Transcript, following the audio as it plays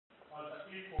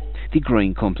The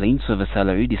growing complaints over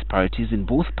salary disparities in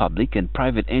both public and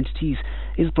private entities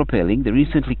is propelling the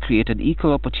recently created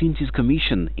Equal Opportunities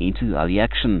Commission into early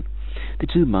action. The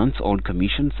 2-month-old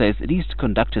commission says it is to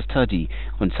conduct a study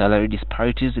on salary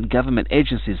disparities in government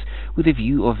agencies with a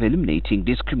view of eliminating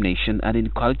discrimination and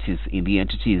inequalities in the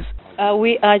entities.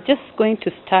 We are just going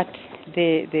to start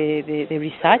the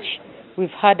research. We've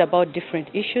heard about different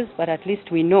issues, but at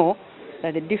least we know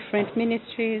that the different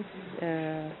ministries,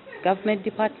 government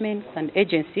departments and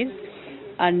agencies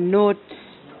are not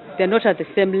at the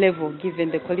same level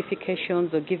given the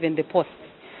qualifications or given the posts.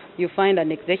 You find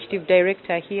an executive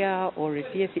director here or a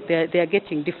PSC, they are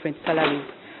getting different salaries.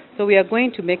 So we are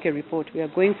going to make a report. We are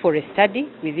going for a study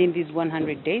within these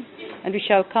 100 days, and we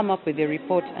shall come up with a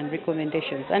report and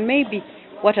recommendations. And maybe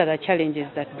what are the challenges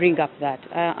that bring up that?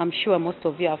 I'm sure most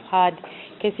of you have heard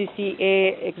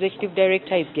KCCA executive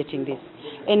director is getting this.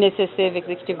 NSSF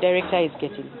executive director is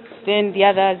getting this. Then the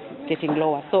others getting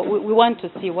lower. So we want to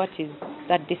see what is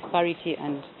that disparity,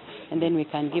 and then we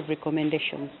can give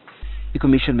recommendations. The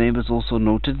Commission members also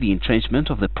noted the entrenchment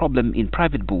of the problem in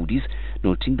private bodies,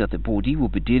 noting that the body will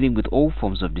be dealing with all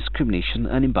forms of discrimination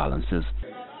and imbalances.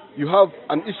 You have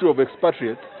an issue of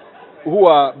expatriates who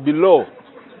are below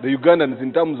the Ugandans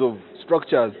in terms of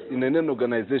structures in an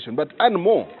organization, but earn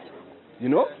more.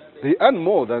 They earn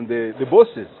more than the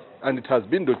bosses, and it has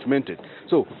been documented.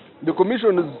 So the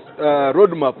Commission's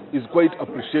roadmap is quite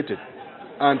appreciated.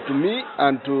 And to me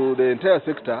and to the entire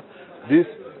sector, this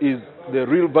is the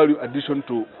real value addition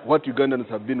to what Ugandans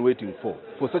have been waiting for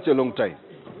such a long time.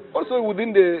 Also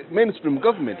within the mainstream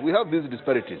government, we have these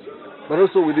disparities, but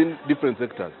also within different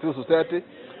sectors, civil society,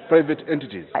 private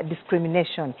entities.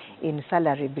 Discrimination in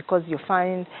salary, because you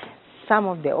find some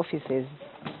of the offices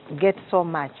get so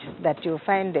much that you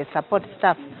find the support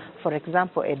staff, for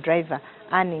example, a driver,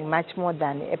 earning much more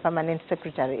than a permanent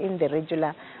secretary in the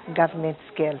regular government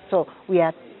scale. So we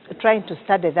are trying to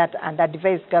study that and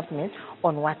advise government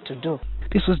on what to do.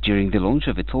 This was during the launch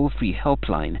of a toll-free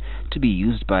helpline to be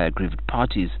used by aggrieved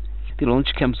parties. The launch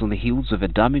comes on the heels of a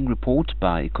damning report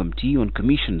by a Committee on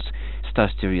Commissions,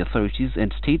 Statutory Authorities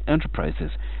and State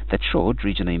Enterprises that showed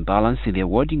regional imbalance in the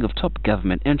awarding of top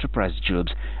government enterprise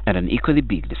jobs and an equally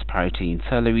big disparity in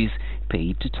salaries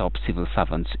paid to top civil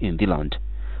servants in the land.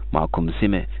 Malcolm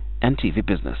Zime, NTV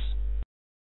Business.